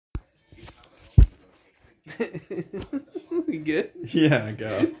We good? Yeah,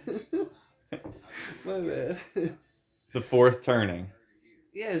 go. My bad. The fourth turning.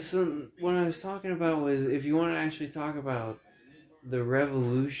 Yeah, so what I was talking about was if you want to actually talk about the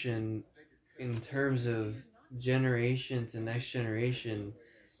revolution in terms of generation to next generation,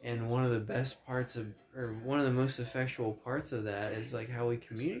 and one of the best parts of, or one of the most effectual parts of that is like how we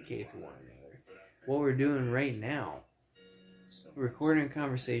communicate to one another. What we're doing right now, recording a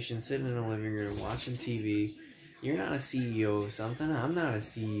conversation, sitting in a living room, watching TV. You're not a CEO of something. I'm not a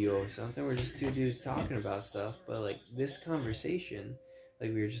CEO of something. We're just two dudes talking about stuff. But like this conversation,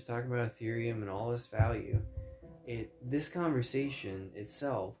 like we were just talking about Ethereum and all its value. This conversation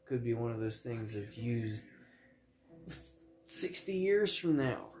itself could be one of those things that's used 60 years from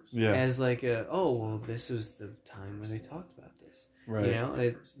now. Yeah. As like this was the time when they talked about this. Right. You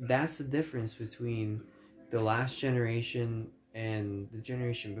know, that's the difference between the last generation and the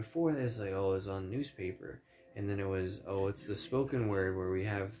generation before this. Like, it was on newspaper. And then it was, it's the spoken word where we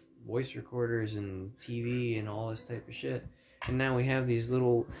have voice recorders and TV and all this type of shit. And now we have these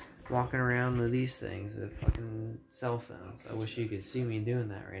little walking around with these things, the fucking cell phones. I wish you could see me doing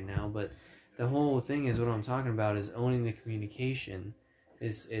that right now. But the whole thing is what I'm talking about is owning the communication.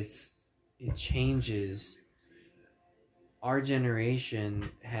 It changes. Our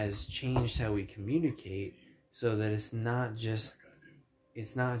generation has changed how we communicate so that it's not just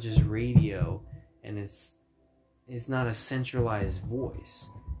radio, and it's not a centralized voice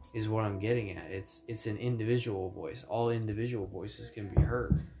is what I'm getting at. It's an individual voice. All individual voices can be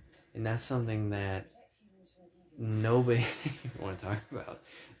heard. And that's something that nobody want to talk about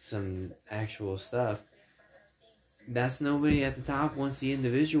some actual stuff. That's nobody at the top wants the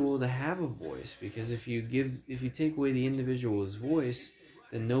individual to have a voice, because if you take away the individual's voice,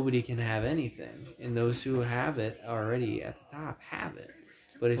 then nobody can have anything, and those who have it already at the top have it.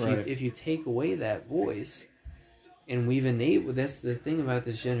 But if you take away that voice, and that's the thing about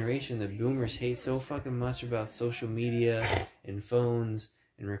this generation that boomers hate so fucking much about social media and phones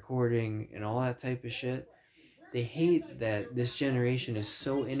and recording and all that type of shit. They hate that this generation is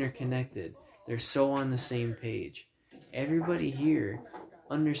so interconnected. They're so on the same page. Everybody here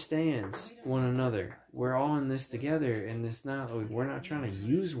understands one another. We're all in this together, and we're not trying to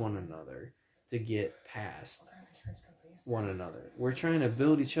use one another to get past one another. We're trying to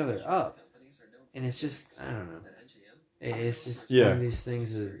build each other up. And it's just, I don't know. It's just one of these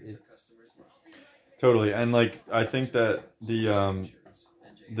things that totally. And like, I think that the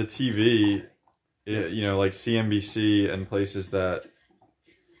TV, like CNBC and places that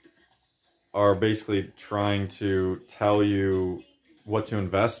are basically trying to tell you what to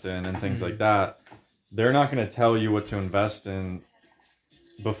invest in and things like that, they're not going to tell you what to invest in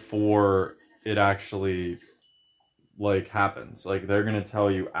before it actually like happens. Like, they're going to tell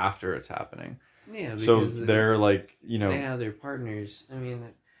you after it's happening. Yeah, because so they're like, they have their partners. I mean,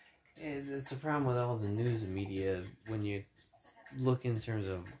 it's a problem with all the news media when you look in terms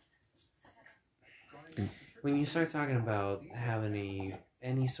of when you start talking about having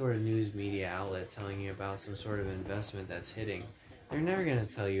any sort of news media outlet telling you about some sort of investment that's hitting. They're never going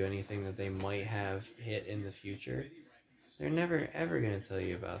to tell you anything that they might have hit in the future. They're never ever going to tell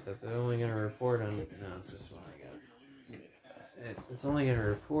you about that. They're only going to report on. No, it's this one I got. It's only going to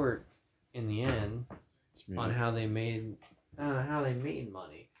report in the end on how they made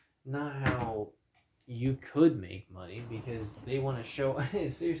money, not how you could make money, because they want to show.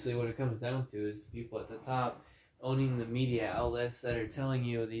 Seriously, what it comes down to is the people at the top owning the media outlets that are telling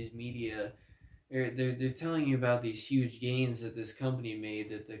you these media. They're telling you about these huge gains that this company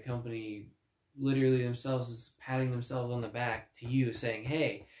made, that the company literally themselves is patting themselves on the back to you, saying,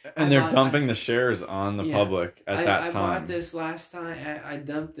 hey, and they're dumping the shares on the public at that time. I bought this last time. I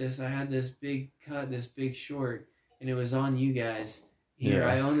dumped this. I had this big cut, this big short, and it was on you guys. Here,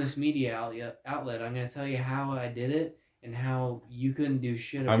 I own this media outlet. I'm going to tell you how I did it and how you couldn't do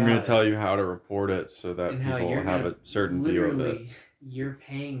shit about it. I'm going to tell you how to report it so that people have a certain view of it. You're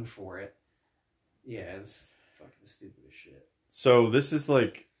paying for it. Yeah, it's fucking stupid as shit. So this is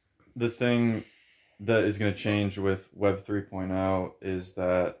like the thing that is going to change with Web 3.0 is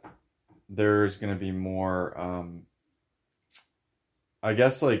that there's going to be more, I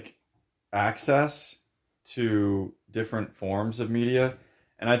guess, like access to different forms of media.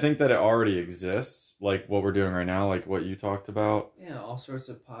 And I think that it already exists, like what we're doing right now, like what you talked about. Yeah, all sorts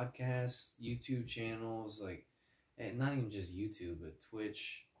of podcasts, YouTube channels, like, not even just YouTube, but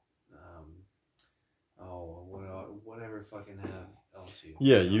Twitch, whatever fucking else you.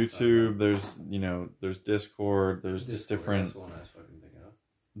 Yeah, YouTube. There's there's Discord. There's just different. That's the one I was fucking thinking of.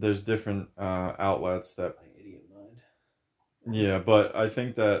 There's different outlets that. Like Idiot Mind. Yeah, but I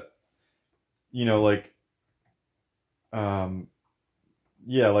think that, like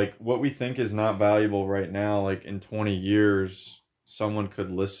yeah, like what we think is not valuable right now, like in 20 years, someone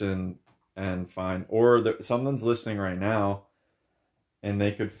could listen and find, or someone's listening right now and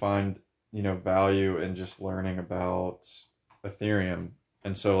they could find, value in just learning about Ethereum.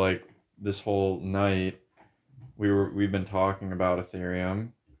 And so like this whole night we've been talking about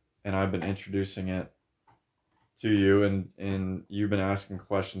Ethereum and I've been introducing it to you and you've been asking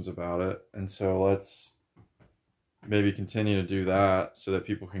questions about it. And so let's maybe continue to do that so that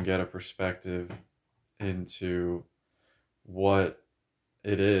people can get a perspective into what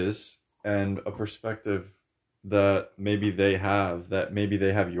it is and a perspective that maybe they have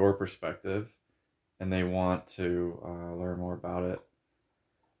your perspective and they want to learn more about it.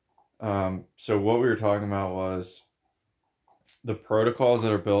 So what we were talking about was the protocols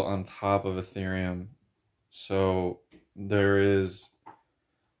that are built on top of Ethereum. So there is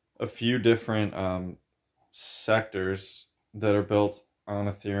a few different sectors that are built on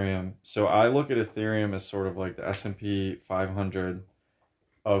Ethereum. So I look at Ethereum as sort of like the S&P 500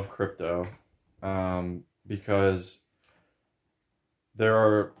 of crypto, because there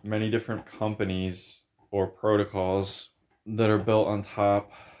are many different companies or protocols that are built on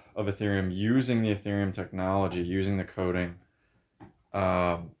top of Ethereum using the Ethereum technology, using the coding.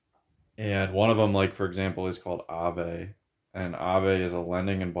 And one of them, like for example, is called Aave. And Aave is a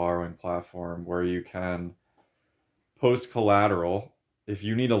lending and borrowing platform where you can post collateral if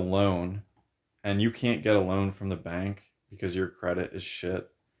you need a loan and you can't get a loan from the bank because your credit is shit,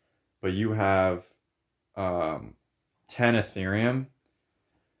 but you have 10 Ethereum,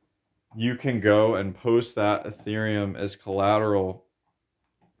 you can go and post that Ethereum as collateral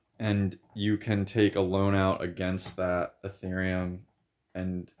and you can take a loan out against that Ethereum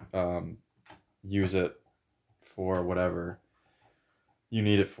and use it for whatever you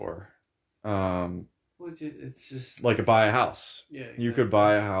need it for. It's just like buy a house. Yeah, exactly. You could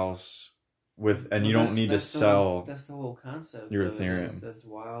buy a house with, and you don't need to sell. That's the whole concept. Your of Ethereum. That's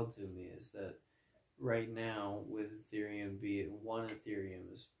wild to me. Is that right now with Ethereum, be it one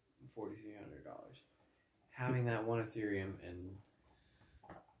Ethereum is $4,300. Having that one Ethereum and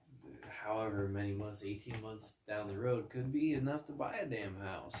however many months, 18 months down the road, could be enough to buy a damn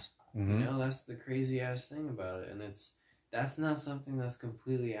house. Mm-hmm. That's the crazy ass thing about it, and that's not something that's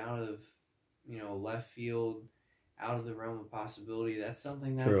completely out of left field, out of the realm of possibility. That's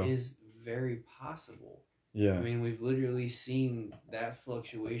something that is very possible. Yeah. I mean, we've literally seen that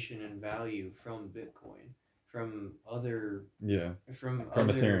fluctuation in value from Bitcoin, from other from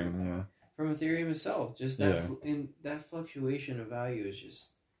Ethereum, from Ethereum itself. Just that that fluctuation of value is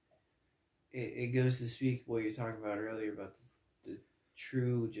just it goes to speak what you're talking about earlier about the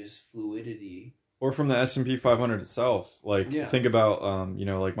true just fluidity. Or from the S&P 500 itself. Like think about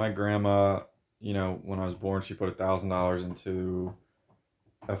like my grandma, when I was born, she put $1,000 into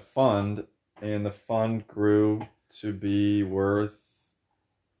a fund, and the fund grew to be worth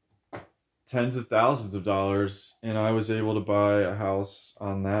tens of thousands of dollars, and I was able to buy a house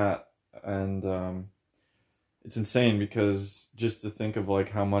on that. And it's insane because just to think of like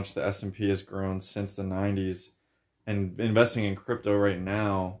how much the S&P has grown since the 90s, and investing in crypto right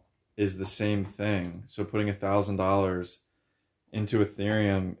now is the same thing. So putting $1,000 into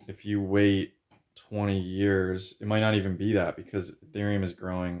Ethereum, if you wait 20 years, it might not even be that, because Ethereum is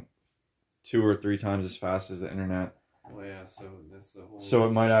growing 2 or 3 times as fast as the internet. Well, yeah, so that's the whole. So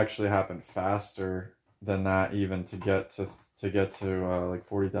it might actually happen faster than that, even to get to like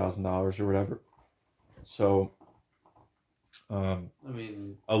 $40,000 or whatever. So, I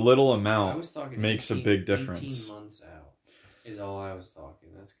mean, a little amount makes 18, a big difference. 18 months out is all I was talking.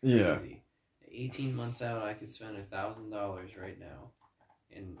 That's crazy. Yeah. 18 months out, I could spend $1,000 right now,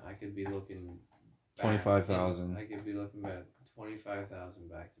 and I could be looking back, 25,000. I could be looking at 25,000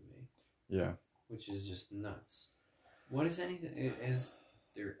 back to me. Yeah. Which is just nuts. What is anything? Has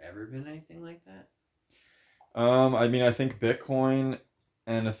there ever been anything like that? I mean, I think Bitcoin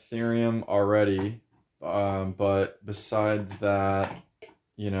and Ethereum already, but besides that,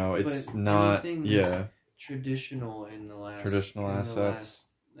 it's but not. Yeah. Traditional in the last. Traditional assets.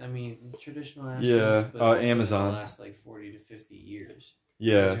 Traditional assets. Yeah. But also Amazon. In the last like 40 to 50 years.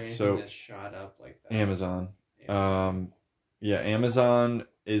 Yeah. Is there anything So that's shot up like that? Amazon. Yeah, Amazon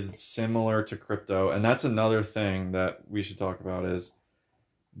is similar to crypto, and that's another thing that we should talk about is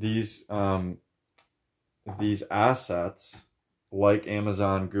these assets like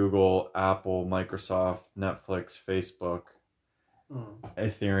Amazon, Google, Apple, Microsoft, Netflix, Facebook,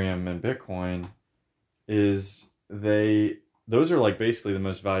 Ethereum, and Bitcoin those are like basically the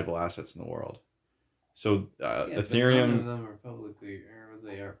most valuable assets in the world. So Ethereum, but none of them are publicly, or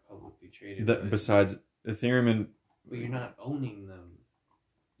they are publicly traded. Besides Ethereum and But you're not owning them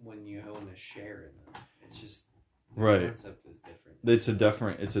when you own a share in them. It's just the Right. concept is different.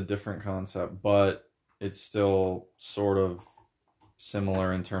 It's a different concept, but it's still sort of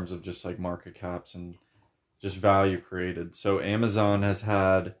similar in terms of just like market caps and just value created. So Amazon has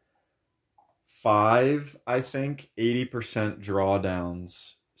had 5, I think, 80%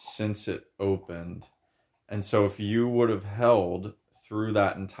 drawdowns since it opened. And so if you would have held through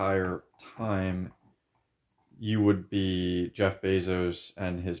that entire time, you would be Jeff Bezos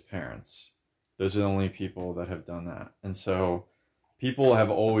and his parents. Those are the only people that have done that. And so people have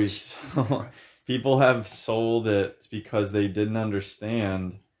always people have sold it because they didn't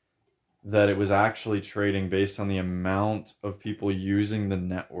understand that it was actually trading based on the amount of people using the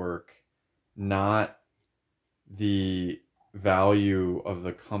network, not the value of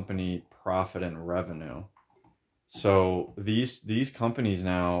the company profit and revenue. So these companies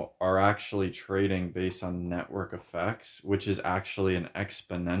now are actually trading based on network effects, which is actually an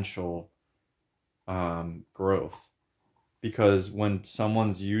exponential growth. Because when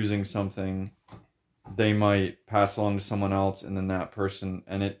someone's using something, they might pass along to someone else, and then that person,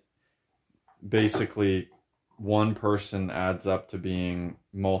 and it basically one person adds up to being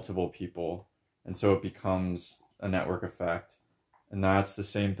multiple people, and so it becomes a network effect. And that's the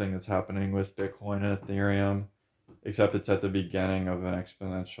same thing that's happening with Bitcoin and Ethereum, except it's at the beginning of an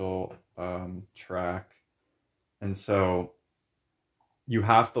exponential track. And so you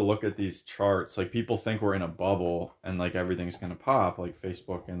have to look at these charts. Like, people think we're in a bubble and like everything's going to pop, like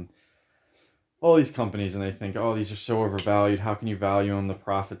Facebook and all these companies, and they think, oh, these are so overvalued. How can you value them? The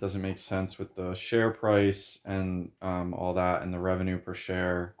profit doesn't make sense with the share price and all that and the revenue per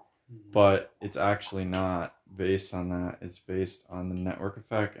share. But it's actually not based on that. It's based on the network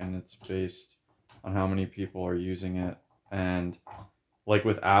effect, and it's based on how many people are using it. And like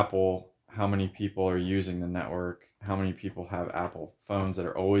with Apple, how many people are using the network, how many people have Apple phones that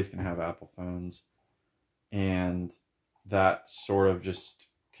are always going to have Apple phones. And that sort of just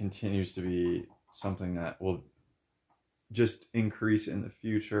continues to be something that will just increase in the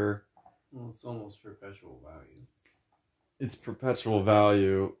future. Well, it's almost perpetual value. It's perpetual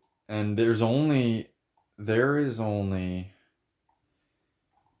value, and there is only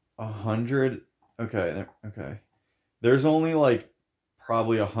 100. Okay. There's only like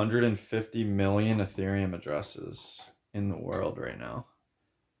probably 150 million Ethereum addresses in the world right now.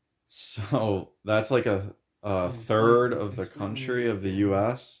 So that's like a third of the country of the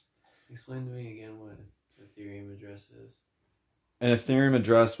US. Explain to me again what Ethereum address is. An Ethereum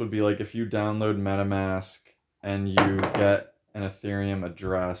address would be like if you download MetaMask and you get an Ethereum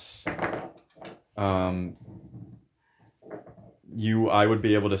address, I would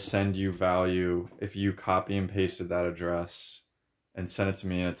be able to send you value if you copy and pasted that address and sent it to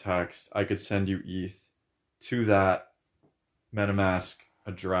me in a text. I could send you ETH to that MetaMask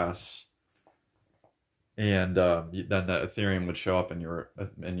address, and then the Ethereum would show up in your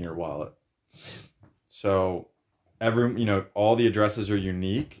wallet. So all the addresses are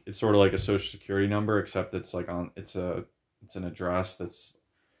unique. It's sort of like a social security number, except it's like it's an address that's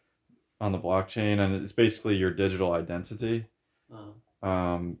on the blockchain, and it's basically your digital identity.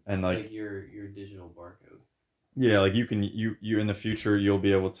 And it's like your digital barcode. Yeah, like you in the future you'll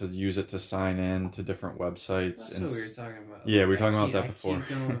be able to use it to sign in to different websites. That's what we were talking about. Yeah, we were talking about that before.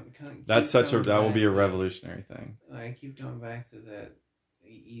 That will be a revolutionary thing. I keep going back to that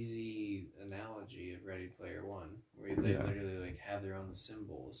easy analogy of Ready Player One, where they literally like have their own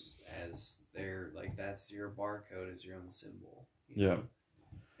symbols as their, like, that's your barcode is your own symbol. You know?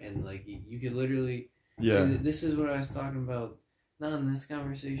 And like you could literally see, this is what I was talking about, not in this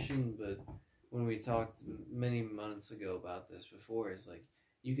conversation, but when we talked many months ago about this before, is like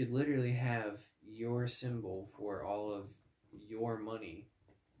you could literally have your symbol for all of your money.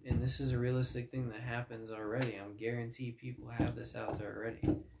 And this is a realistic thing that happens already. I'm guaranteed people have this out there already.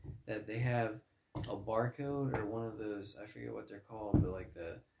 That they have a barcode or one of those, I forget what they're called, but like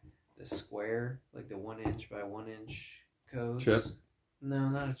the square, like the 1 inch by 1 inch codes. Chip? No,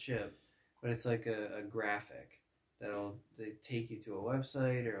 not a chip. But it's like a graphic they take you to a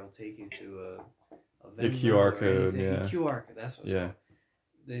website, or it'll take you to a the Venmo QR or code, anything. yeah. The QR code, that's what's called.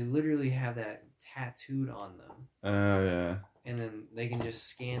 They literally have that tattooed on them. Oh yeah. And then they can just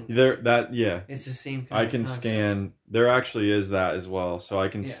scan them. It's the same kind I of can concept. scan. There actually is that as well. So I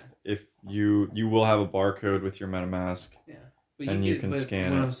can, if you will have a barcode with your MetaMask. Yeah. And you can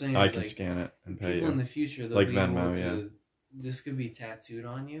scan it. I can scan it and pay you. People in the future, they'll like be Venmo, able to, this could be tattooed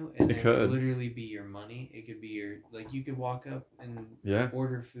on you, and it could literally be your money. It could be your, like, you could walk up and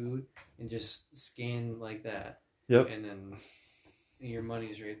order food and just scan like that. Yep. And then your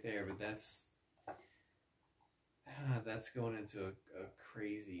money's right there. But that's, That's going into a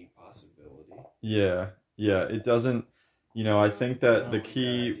crazy possibility. Yeah, yeah. It doesn't. I think I that don't like that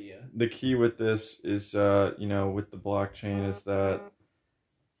idea. the key with this is, with the blockchain is that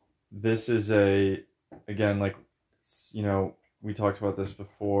this is again, like, we talked about this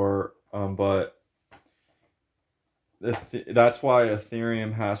before, but that's why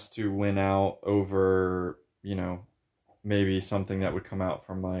Ethereum has to win out over, maybe something that would come out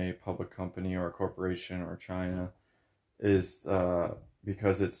from a public company or a corporation or China, is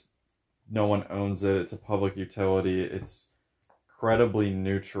because no one owns it. It's a public utility. It's incredibly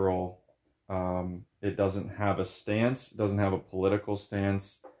neutral. It doesn't have a stance. It doesn't have a political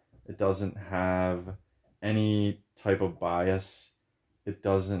stance. It doesn't have any type of bias. It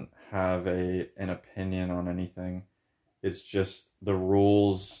doesn't have an opinion on anything. It's just the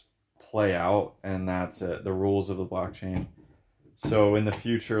rules play out, and that's it. The rules of the blockchain. So in the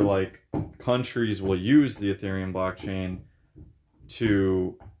future, like, countries will use the Ethereum blockchain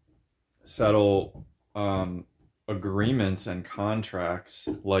to settle agreements and contracts,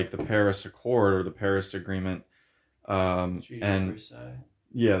 like the Paris Accord or the Paris Agreement. Treaty and of Versailles.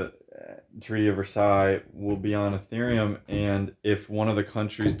 Yeah, the Treaty of Versailles will be on Ethereum, and if one of the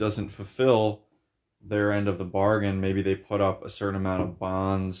countries doesn't fulfill their end of the bargain, maybe they put up a certain amount of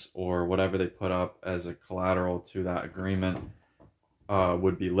bonds or whatever they put up as a collateral to that agreement,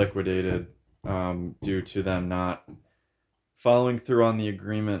 would be liquidated due to them not following through on the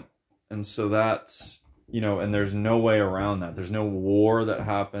agreement. And so that's, and there's no way around that. There's no war that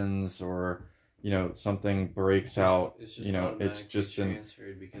happens, or something breaks out. It's just It's just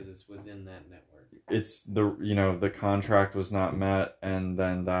transferred because it's within that network. It's the contract was not met, and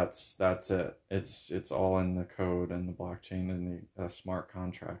then that's it. It's all in the code and the blockchain and the smart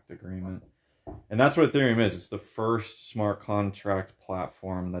contract agreement. And that's what Ethereum is. It's the first smart contract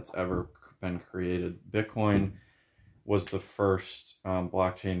platform that's ever been created. Bitcoin was the first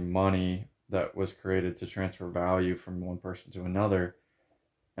blockchain money that was created to transfer value from one person to another.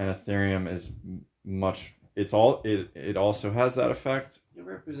 And Ethereum is much. It also has that effect. It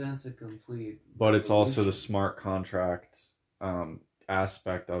represents a complete. But it's also the smart contract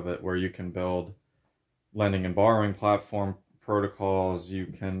aspect of it, where you can build lending and borrowing platform protocols. You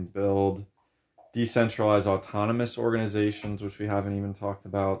can build decentralized autonomous organizations, which we haven't even talked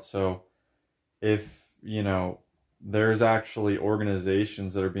about. So if, there's actually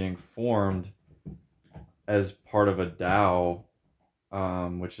organizations that are being formed as part of a DAO,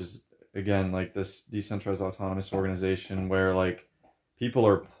 which is, again, like this decentralized autonomous organization where, like, people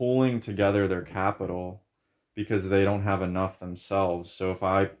are pooling together their capital because they don't have enough themselves. So if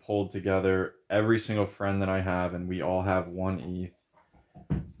I pulled together every single friend that I have and we all have 1 ETH,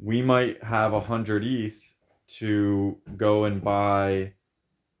 we might have 100 ETH to go and buy,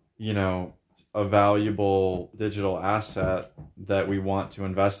 a valuable digital asset that we want to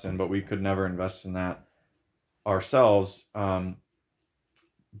invest in, but we could never invest in that ourselves.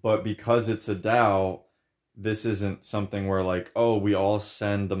 But because it's a DAO, this isn't something where, like, oh, we all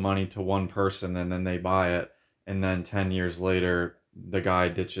send the money to one person and then they buy it, and then 10 years later the guy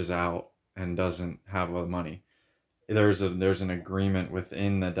ditches out and doesn't have the money. There's an agreement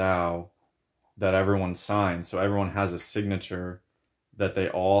within the DAO that everyone signs, so everyone has a signature that they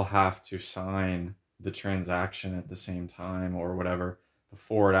all have to sign the transaction at the same time or whatever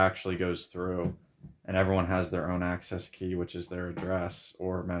before it actually goes through. And everyone has their own access key, which is their address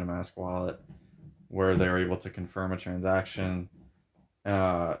or MetaMask wallet, where they're able to confirm a transaction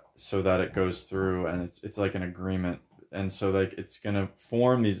so that it goes through, and it's like an agreement. And so, like, it's going to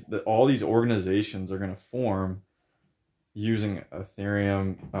form all these organizations are going to form using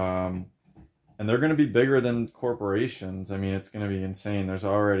Ethereum, and they're going to be bigger than corporations. I mean, it's going to be insane. There's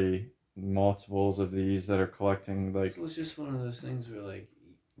already multiples of these that are collecting, like. So it's just one of those things where, like,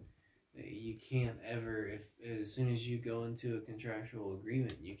 you can't ever, as soon as you go into a contractual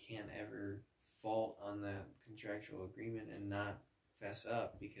agreement, you can't ever fault on that contractual agreement and not fess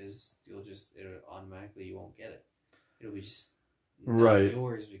up, because it'll automatically, you won't get it. It'll be just not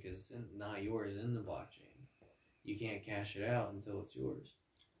yours, because it's not yours in the blockchain. You can't cash it out until it's yours.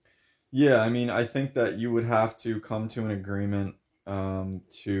 Yeah, I mean, I think that you would have to come to an agreement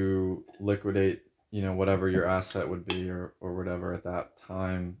to liquidate, whatever your asset would be or whatever at that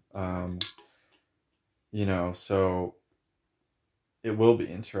time. So it will be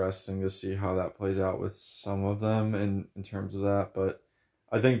interesting to see how that plays out with some of them in terms of that. But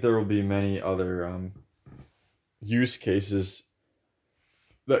I think there will be many other use cases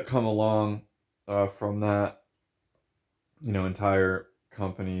that come along from that, entire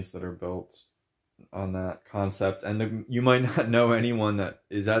companies that are built on that concept. And you might not know anyone that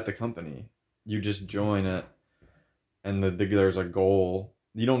is at the company. You just join it, and there's a goal,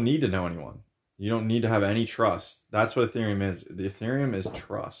 you don't need to know anyone. You don't need to have any trust. That's what Ethereum is. The Ethereum is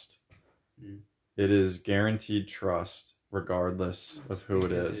trust. It is guaranteed trust regardless of who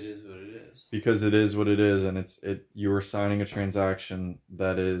it is. It is what it is. Because it is what it is, and you are signing a transaction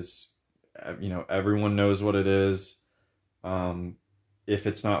that is, everyone knows what it is. If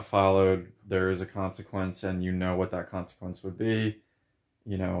it's not followed, there is a consequence, and you know what that consequence would be.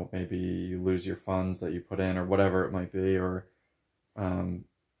 Maybe you lose your funds that you put in, or whatever it might be, or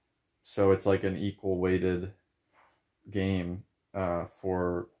so it's like an equal weighted game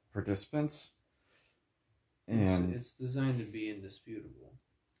for participants. And it's designed to be indisputable.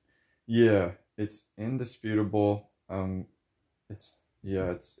 Yeah, it's indisputable. It's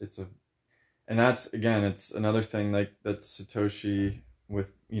and that's, again, it's another thing like that Satoshi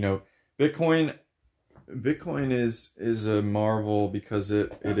with, Bitcoin. Bitcoin is a marvel because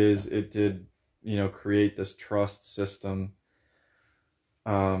it did, create this trust system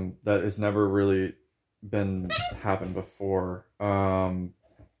that has never really been happened before. And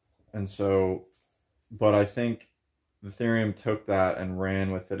so, but I think Ethereum took that and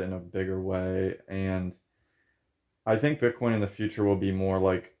ran with it in a bigger way, and I think Bitcoin in the future will be more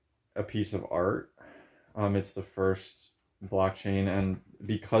like a piece of art. It's the first blockchain, and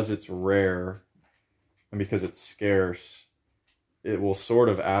because it's rare and because it's scarce, it will sort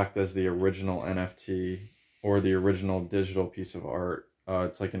of act as the original NFT or the original digital piece of art.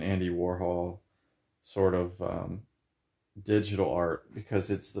 It's like an Andy Warhol sort of digital art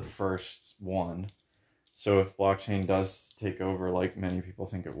because it's the first one. So if blockchain does take over, like many people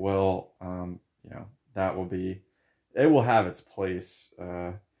think it will, it will have its place.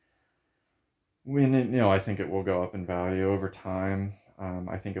 I think it will go up in value over time.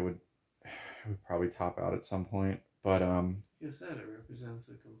 I think it would probably top out at some point. But like you said, it represents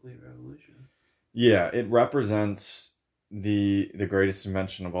a complete revolution. Yeah, it represents the greatest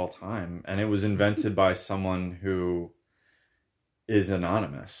invention of all time, and it was invented by someone who is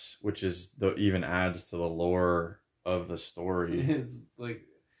anonymous, which even adds to the lore of the story. It's like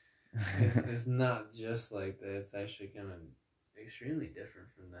it's not just like that. It's actually kind of extremely different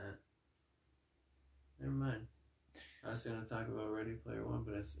from that. Never mind. I was going to talk about Ready Player One,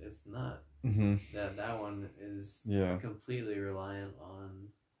 but it's not. Mm-hmm. That one is completely reliant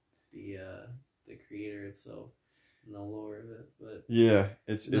on the creator itself and the lore of it. But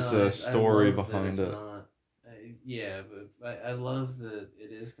it's a story behind it. But I love that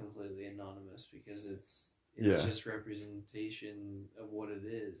it is completely anonymous because it's just representation of what it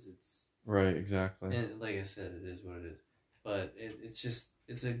is. It's right, exactly. And like I said, it is what it is. But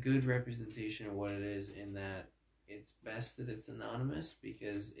it's a good representation of what it is in that it's best that it's anonymous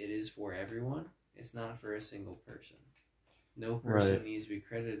because it is for everyone. It's not for a single person. No person needs to be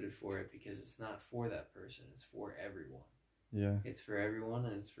credited for it because it's not for that person. It's for everyone. Yeah. It's for everyone,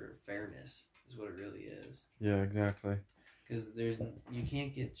 and it's for fairness is what it really is. Yeah, exactly. Because you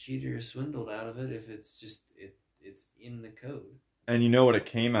can't get cheated or swindled out of it if it's just it's in the code. And you know what it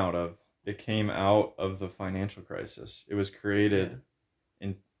came out of? It came out of the financial crisis. It was created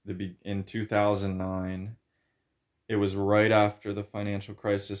in 2009. It was right after the financial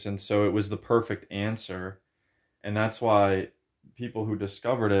crisis, and so it was the perfect answer. And that's why people who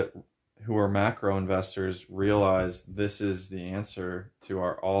discovered it, who are macro investors, realize this is the answer to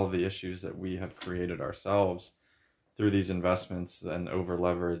all of the issues that we have created ourselves through these investments and over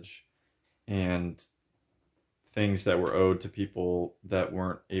leverage and things that were owed to people that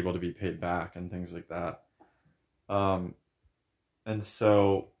weren't able to be paid back and things like that. And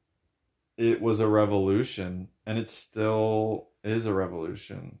so it was a revolution, and it still is a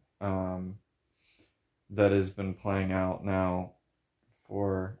revolution that has been playing out now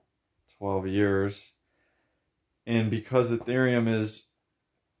for 12 years. And because Ethereum is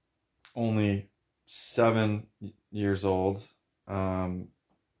only 7 years old,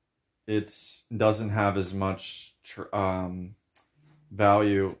 it doesn't have as much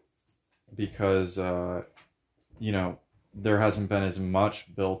value because there hasn't been as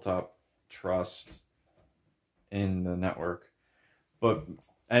much built up trust in the network.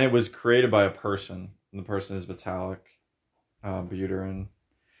 And it was created by a person, and the person is Vitalik Buterin.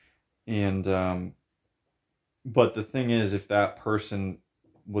 And but the thing is, if that person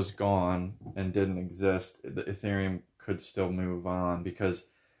was gone and didn't exist, the Ethereum could still move on, because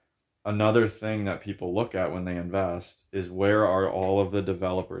another thing that people look at when they invest is, where are all of the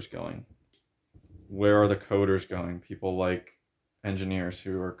developers going? Where are the coders going? People like engineers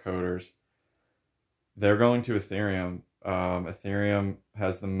who are coders. They're going to Ethereum. Ethereum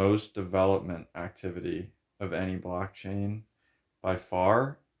has the most development activity of any blockchain by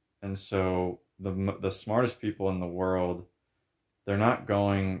far. And so the smartest people in the world, they're not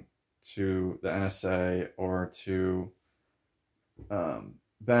going to the NSA or to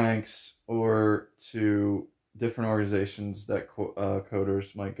banks or to different organizations that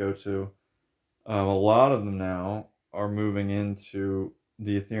coders might go to. A lot of them now are moving into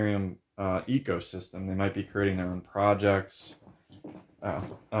the Ethereum ecosystem. They might be creating their own projects.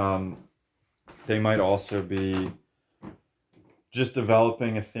 They might also be just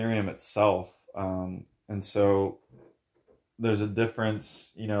developing Ethereum itself. And so there's a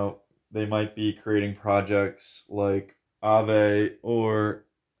difference, they might be creating projects like Aave or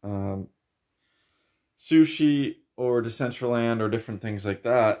Sushi or Decentraland or different things like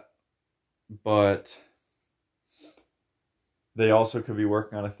that. But they also could be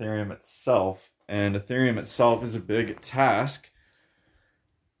working on Ethereum itself. And Ethereum itself is a big task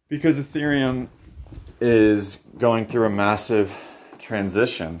because Ethereum is going through a massive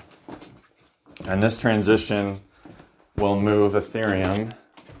transition. And this transition will move Ethereum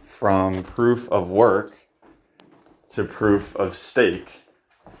from proof of work to proof of stake.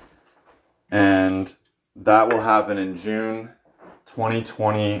 And that will happen in June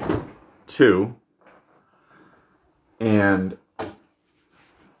 2022. And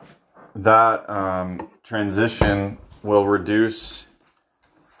that transition will reduce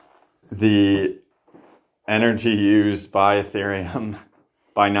the energy used by Ethereum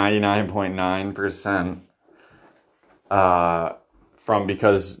by 99.9%.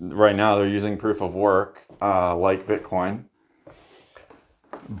 Because right now they're using proof of work like Bitcoin,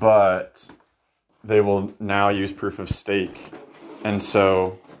 but they will now use proof of stake. And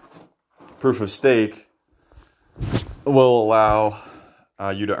so proof of stake will allow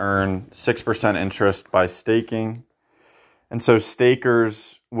you to earn 6% interest by staking. And so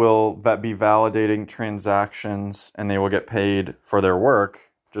stakers will be validating transactions and they will get paid for their work,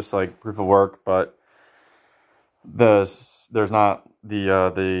 just like proof of work, but there's not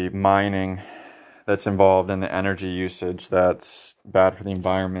the mining that's involved in the energy usage that's bad for the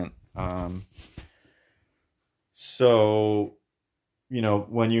environment. So,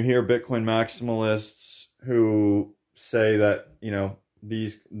 when you hear Bitcoin maximalists who say that, the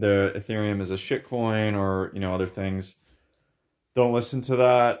Ethereum is a shitcoin or, other things, don't listen to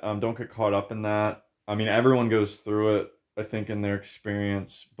that. Don't get caught up in that. I mean, everyone goes through it, I think, in their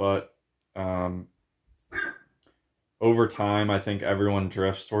experience, but over time, I think everyone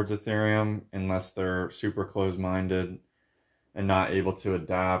drifts towards Ethereum unless they're super close-minded and not able to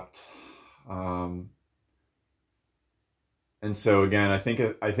adapt. And so again, I think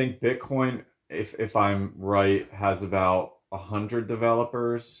Bitcoin, if I'm right, has about 100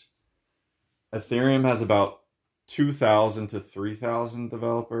 developers. Ethereum has about 2,000 to 3,000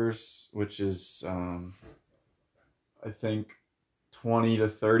 developers, which is, I think, 20 to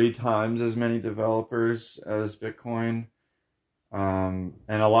 30 times as many developers as Bitcoin. And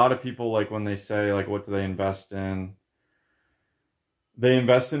a lot of people, like, when they say, like, what do they invest in? They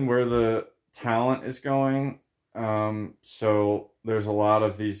invest in where the talent is going. So there's a lot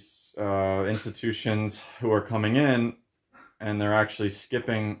of these institutions who are coming in and they're actually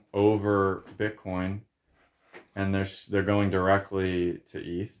skipping over Bitcoin and they're going directly to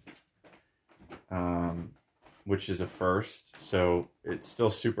ETH. Which is a first, so it's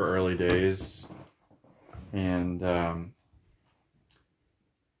still super early days. And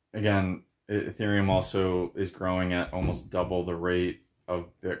again, Ethereum also is growing at almost double the rate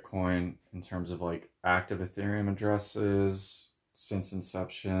of Bitcoin in terms of like active Ethereum addresses since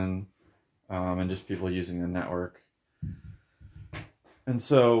inception, and just people using the network. And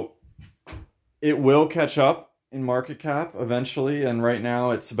so it will catch up in market cap eventually, and right now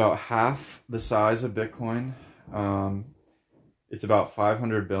it's about half the size of Bitcoin. It's about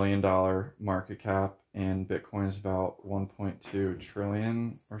 $500 billion market cap, and Bitcoin is about 1.2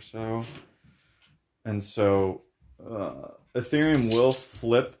 trillion or so. And so Ethereum will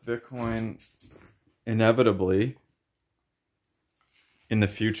flip Bitcoin inevitably in the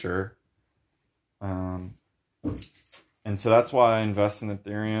future. And so that's why I invest in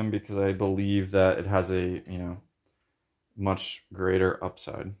Ethereum, because I believe that it has a, much greater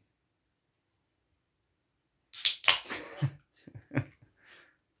upside.